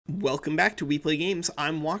Welcome back to We Play Games.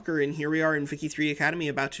 I'm Walker, and here we are in Vicky 3 Academy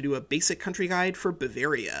about to do a basic country guide for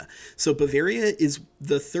Bavaria. So Bavaria is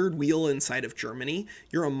the third wheel inside of Germany.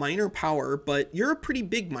 You're a minor power, but you're a pretty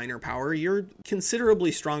big minor power. You're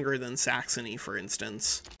considerably stronger than Saxony, for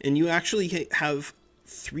instance. And you actually have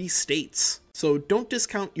 3 states. So don't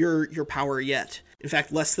discount your power yet. In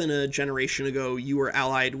fact, less than a generation ago, you were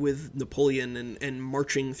allied with Napoleon and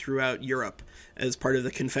marching throughout Europe as part of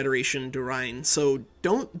the Confederation de Rhine. So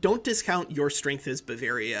don't discount your strength as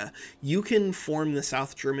Bavaria. You can form the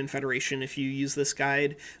South German Federation if you use this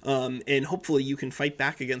guide, and hopefully you can fight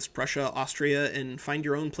back against Prussia, Austria, and find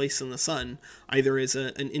your own place in the sun, either as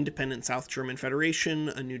an independent South German Federation,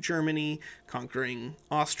 a new Germany, conquering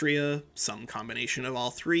Austria, some combination of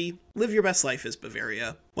all 3. Live your best life as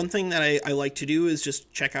Bavaria. One thing that I like to do is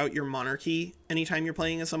just check out your monarchy anytime you're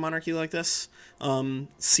playing as a monarchy like this.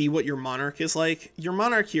 See what your monarch is like. Your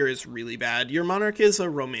monarch here is really bad. Your monarch is a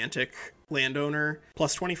romantic landowner,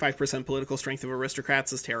 plus 25% political strength of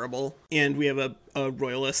aristocrats is terrible, and we have a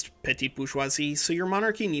royalist petite bourgeoisie, so your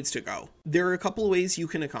monarchy needs to go. There are a couple of ways you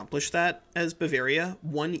can accomplish that as Bavaria.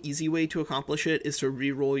 One easy way to accomplish it is to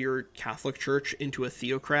re-roll your Catholic Church into a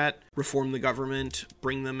theocrat, reform the government,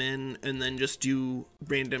 bring them in, and then just do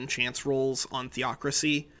random chance rolls on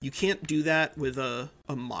theocracy. You can't do that with a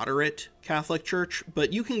moderate Catholic Church,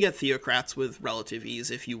 but you can get theocrats with relative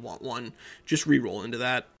ease if you want one. Just re-roll into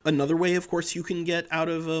that. Another way, of course, you can get out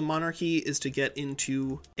of a monarchy is to get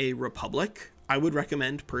into a republic. I would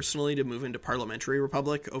recommend personally to move into parliamentary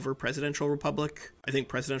republic over presidential republic. I think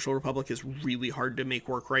presidential republic is really hard to make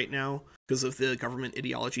work right now because of the government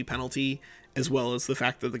ideology penalty, as well as the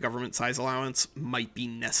fact that the government size allowance might be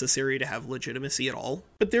necessary to have legitimacy at all.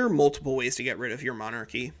 But there are multiple ways to get rid of your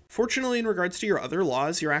monarchy. Fortunately, in regards to your other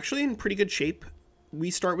laws, you're actually in pretty good shape. We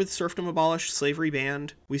start with serfdom abolished, slavery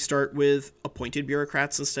banned. We start with appointed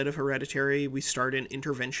bureaucrats instead of hereditary. We start in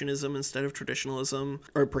interventionism instead of traditionalism,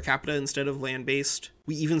 or per capita instead of land-based.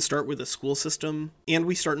 We even start with a school system, and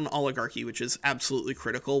we start an oligarchy, which is absolutely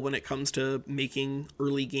critical when it comes to making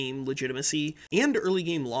early game legitimacy and early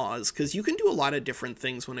game laws, because you can do a lot of different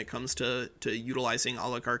things when it comes to utilizing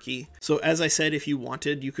oligarchy. So as I said, if you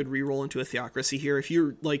wanted, you could re-roll into a theocracy here. If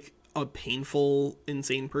you're like a painful,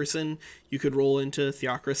 insane person, you could roll into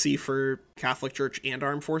theocracy for Catholic Church and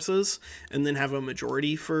armed forces, and then have a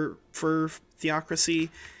majority for theocracy.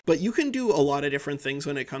 But you can do a lot of different things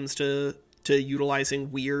when it comes to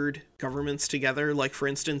utilizing weird governments together. Like, for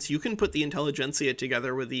instance, you can put the intelligentsia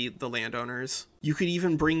together with the landowners. You could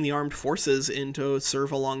even bring the armed forces in to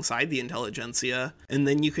serve alongside the intelligentsia, and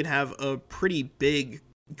then you could have a pretty big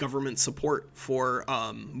government support for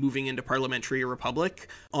moving into parliamentary republic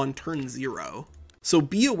on turn 0. So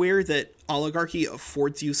be aware that oligarchy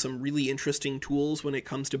affords you some really interesting tools when it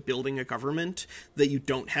comes to building a government that you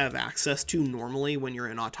don't have access to normally when you're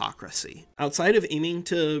in autocracy. Outside of aiming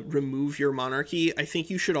to remove your monarchy, I think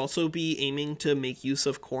you should also be aiming to make use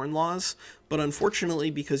of corn laws, but unfortunately,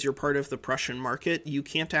 because you're part of the Prussian market, you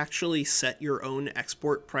can't actually set your own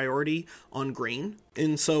export priority on grain.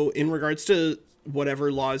 And so in regards to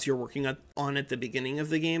whatever laws you're working on at the beginning of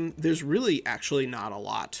the game, there's really actually not a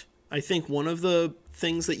lot. I think one of the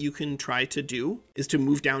things that you can try to do is to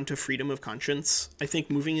move down to freedom of conscience. I think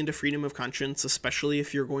moving into freedom of conscience, especially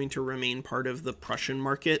if you're going to remain part of the Prussian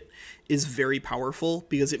market, is very powerful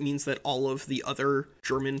because it means that all of the other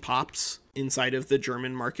German pops inside of the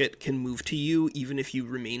German market can move to you even if you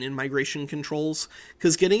remain in migration controls,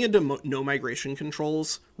 because getting into no migration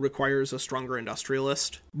controls requires a stronger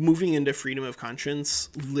industrialist. Moving into freedom of conscience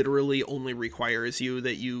literally only requires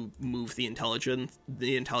that you move the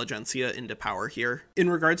intelligentsia into power here. In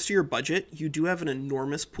regards to your budget, you do have an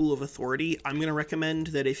enormous pool of authority. I'm going to recommend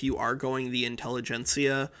that if you are going the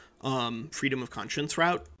intelligentsia freedom of conscience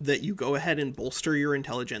route, that you go ahead and bolster your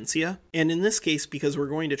intelligentsia. And in this case, because we're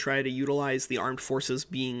going to try to utilize the armed forces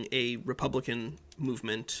being a Republican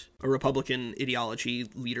movement, a Republican ideology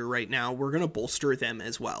leader right now, we're going to bolster them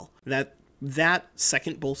as well. That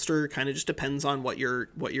second bolster kind of just depends on what you're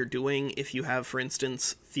doing. If you have, for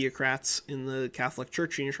instance, theocrats in the Catholic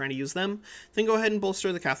Church and you're trying to use them, then go ahead and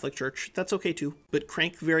bolster the Catholic Church. That's okay too. But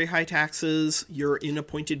crank very high taxes. You're in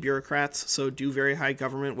appointed bureaucrats, so do very high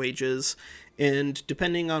government wages. And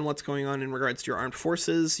depending on what's going on in regards to your armed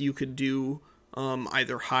forces, you could do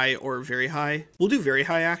either high or very high. We'll do very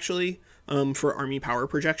high actually for army power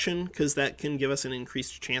projection, because that can give us an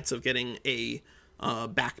increased chance of getting a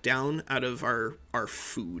back down out of our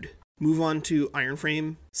food. move on to iron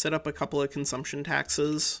frame, set up a couple of consumption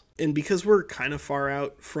taxes. And because we're kind of far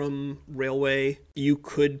out from railway, you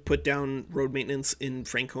could put down road maintenance in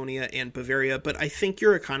Franconia and Bavaria, but I think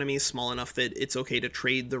your economy is small enough that it's okay to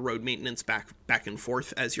trade the road maintenance back and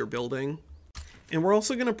forth as you're building. And we're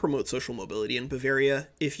also going to promote social mobility in Bavaria.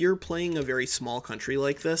 If you're playing a very small country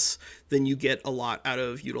like this, then you get a lot out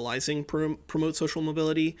of utilizing promote social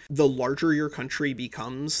mobility. The larger your country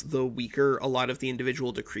becomes, the weaker a lot of the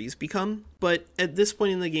individual decrees become. But at this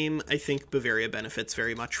point in the game, I think Bavaria benefits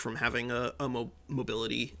very much from having a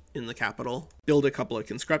mobility in the capital. Build a couple of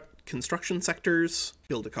construction sectors,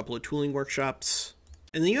 build a couple of tooling workshops.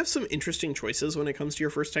 And then you have some interesting choices when it comes to your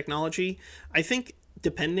first technology. I think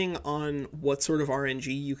depending on what sort of RNG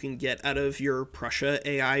you can get out of your Prussia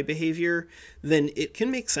AI behavior, then it can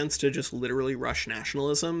make sense to just literally rush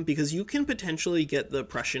nationalism, because you can potentially get the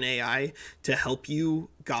Prussian AI to help you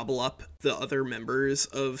gobble up the other members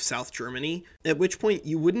of South Germany, at which point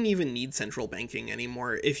you wouldn't even need central banking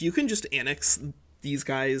anymore. If you can just annex these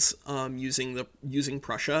guys using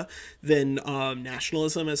Prussia, then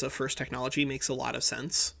nationalism as a first technology makes a lot of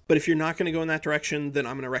sense. But if you're not going to go in that direction, then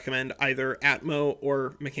I'm going to recommend either Atmo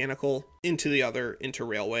or mechanical into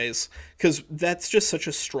railways, because that's just such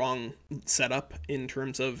a strong setup in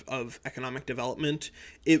terms of economic development.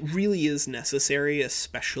 It really is necessary,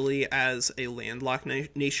 especially as a landlocked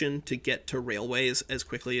nation, to get to railways as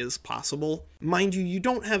quickly as possible. Mind you, you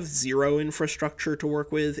don't have zero infrastructure to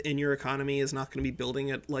work with, and your economy is not going to be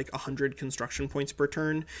building at like 100 construction points per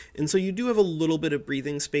turn, and so you do have a little bit of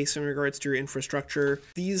breathing space in regards to your infrastructure.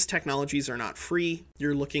 These technologies are not free.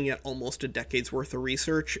 You're looking at almost a decade's worth of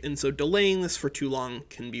research, and so delaying this for too long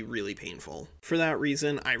can be really painful. For that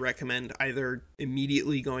reason, I recommend either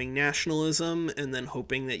immediately going nationalism and then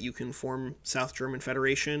hoping that you can form South German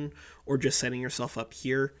Federation, or just setting yourself up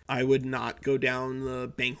here. I would not go down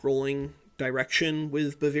the bankrolling direction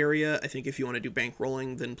with Bavaria. I think if you want to do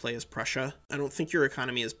bankrolling, then play as Prussia. I don't think your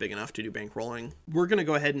economy is big enough to do bankrolling. We're going to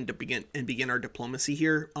go ahead and begin our diplomacy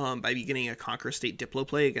here by beginning a conquer state diplo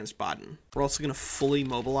play against Baden. We're also going to fully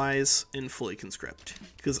mobilize and fully conscript,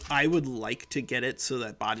 because I would like to get it so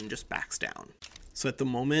that Baden just backs down. So at the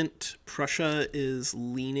moment, Prussia is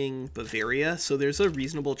leaning Bavaria, so there's a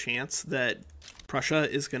reasonable chance that Prussia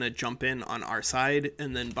is going to jump in on our side,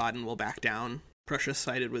 and then Baden will back down. Prussia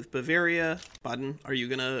sided with Bavaria. Baden, are you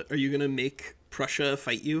gonna make Prussia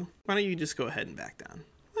fight you? Why don't you just go ahead and back down?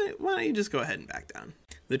 Why don't you just go ahead and back down?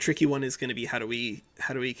 The tricky one is going to be how do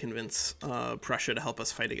we convince Prussia to help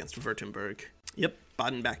us fight against Württemberg? Yep,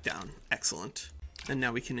 Baden back down. Excellent. And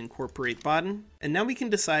now we can incorporate Baden. And now we can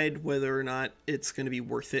decide whether or not it's going to be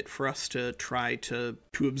worth it for us to try to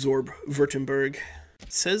absorb Württemberg.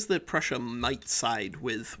 It says that Prussia might side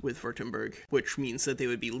with Württemberg, which means that they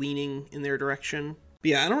would be leaning in their direction. But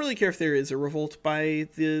yeah, I don't really care if there is a revolt by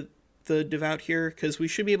the devout here, because we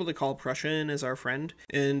should be able to call Prussia in as our friend,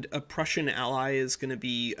 and a Prussian ally is going to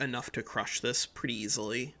be enough to crush this pretty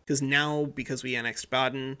easily. Because now, because we annexed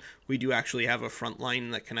Baden, we do actually have a front line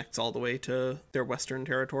that connects all the way to their western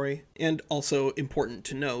territory. And also, important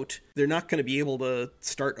to note, they're not going to be able to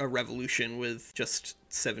start a revolution with just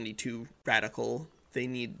 72 radical. They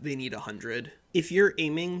need 100. If you're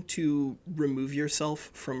aiming to remove yourself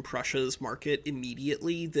from Prussia's market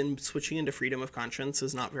immediately, then switching into freedom of conscience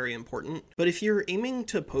is not very important. But if you're aiming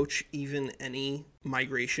to poach even any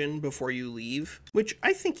migration before you leave, which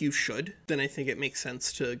I think you should, then I think it makes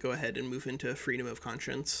sense to go ahead and move into freedom of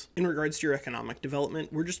conscience. In regards to your economic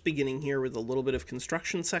development, we're just beginning here with a little bit of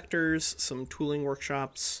construction sectors, some tooling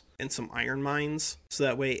workshops, and some iron mines. So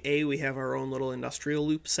that way, A, we have our own little industrial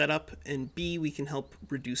loop set up, and B, we can help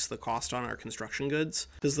reduce the cost on our construction goods.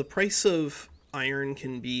 Because the price of iron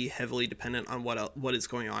can be heavily dependent on what is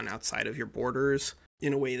going on outside of your borders,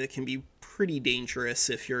 in a way that can be pretty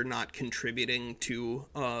dangerous if you're not contributing to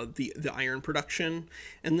the iron production.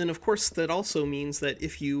 And then, of course, that also means that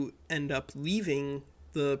if you end up leaving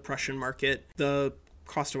the Prussian market, the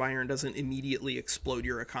cost of iron doesn't immediately explode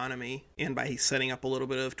your economy. And by setting up a little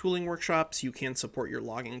bit of tooling workshops, you can support your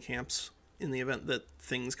logging camps in the event that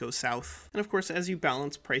things go south. And of course, as you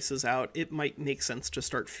balance prices out, it might make sense to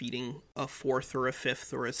start feeding a fourth or a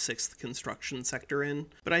fifth or a sixth construction sector in.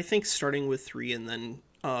 But I think starting with 3 and then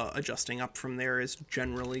adjusting up from there is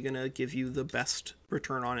generally going to give you the best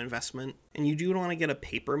return on investment. And you do want to get a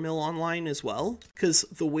paper mill online as well, because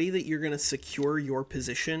the way that you're going to secure your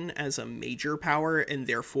position as a major power, and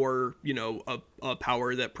therefore, a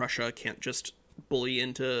power that Prussia can't just bully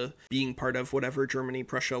into being part of whatever Germany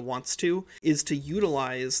Prussia wants to, is to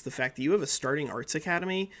utilize the fact that you have a starting arts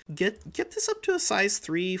academy. Get this up to a size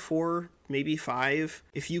 3, 4, maybe 5.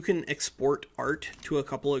 If you can export art to a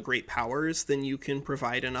couple of great powers, then you can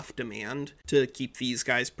provide enough demand to keep these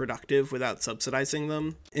guys productive without subsidizing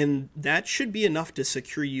them. And that should be enough to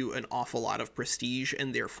secure you an awful lot of prestige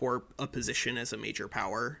and therefore a position as a major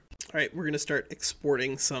power. All right, we're going to start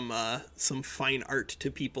exporting some fine art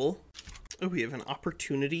to people. Oh, we have an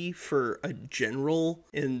opportunity for a general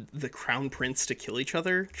and the crown prince to kill each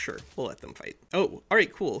other. Sure, we'll let them fight. Oh, all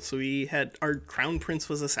right, cool. So we had our crown prince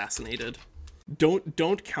was assassinated.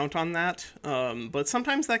 Don't count on that, but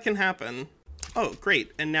sometimes that can happen. Oh,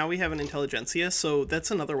 great. And now we have an intelligentsia, so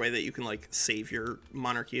that's another way that you can, like, save your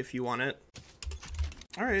monarchy if you want it.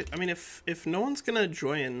 All right, I mean, if no one's gonna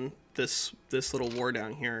join this little war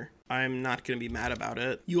down here, I'm not going to be mad about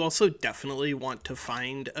it. You also definitely want to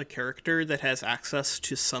find a character that has access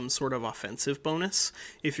to some sort of offensive bonus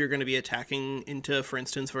if you're going to be attacking into, for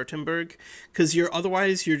instance, Württemberg, because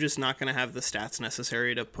otherwise you're just not going to have the stats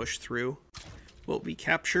necessary to push through. Well, we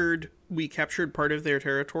captured part of their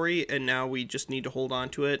territory, and now we just need to hold on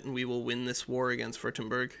to it, and we will win this war against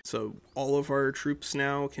Württemberg. So all of our troops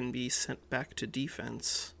now can be sent back to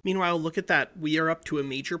defense. Meanwhile, look at that. We are up to a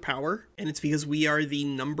major power, and it's because we are the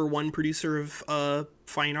 #1 producer of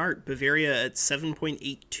fine art. Bavaria at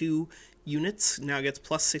 7.82 units now gets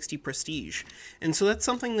plus 60 prestige. And so that's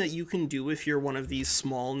something that you can do if you're one of these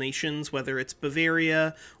small nations, whether it's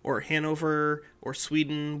Bavaria or Hanover or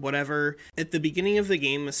Sweden, whatever. At the beginning of the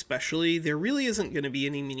game especially, there really isn't going to be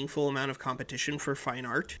any meaningful amount of competition for fine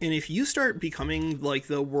art. And if you start becoming like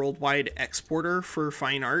the worldwide exporter for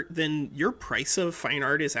fine art, then your price of fine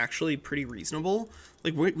art is actually pretty reasonable.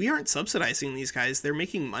 Like, we aren't subsidizing these guys. They're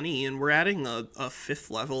making money, and we're adding a 5th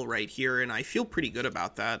level right here, and I feel pretty good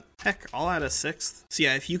about that. Heck, I'll add a 6th. So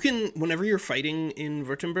yeah, if you can, whenever you're fighting in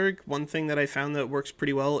Württemberg, one thing that I found that works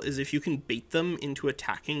pretty well is if you can bait them into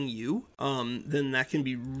attacking you, then that can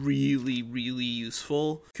be really, really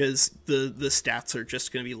useful, because the stats are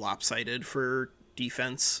just going to be lopsided for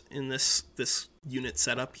defense in this unit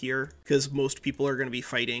setup here, because most people are going to be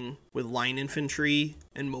fighting with line infantry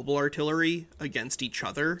and mobile artillery against each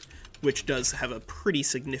other, which does have a pretty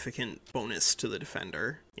significant bonus to the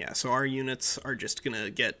defender. Yeah, so our units are just going to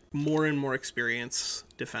get more and more experience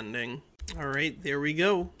defending. All right, there we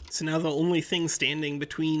go. So now the only thing standing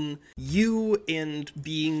between you and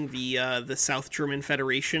being the South German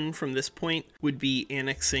Federation from this point would be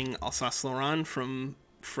annexing Alsace-Lorraine from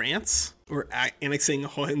France, or annexing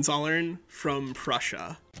Hohenzollern from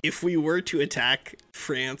Prussia. If we were to attack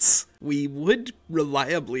France, we would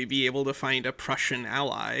reliably be able to find a Prussian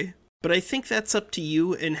ally. But I think that's up to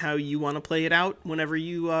you and how you want to play it out whenever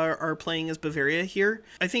you are playing as Bavaria here.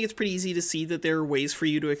 I think it's pretty easy to see that there are ways for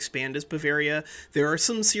you to expand as Bavaria. There are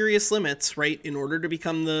some serious limits, right? In order to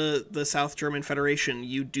become the South German Federation,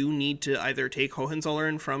 you do need to either take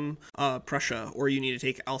Hohenzollern from Prussia, or you need to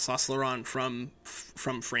take Alsace-Lorraine from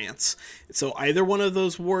France. So either one of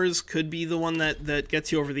those wars could be the one that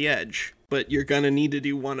gets you over the edge, but you're going to need to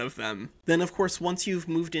do one of them. Then, of course, once you've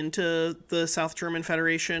moved into the South German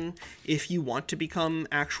Federation, if you want to become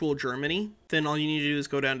actual Germany, then all you need to do is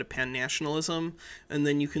go down to pan-nationalism, and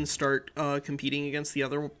then you can start competing against the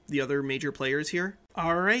other major players here.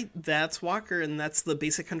 All right, that's Walker, and that's the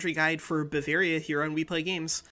basic country guide for Bavaria here on We Play Games.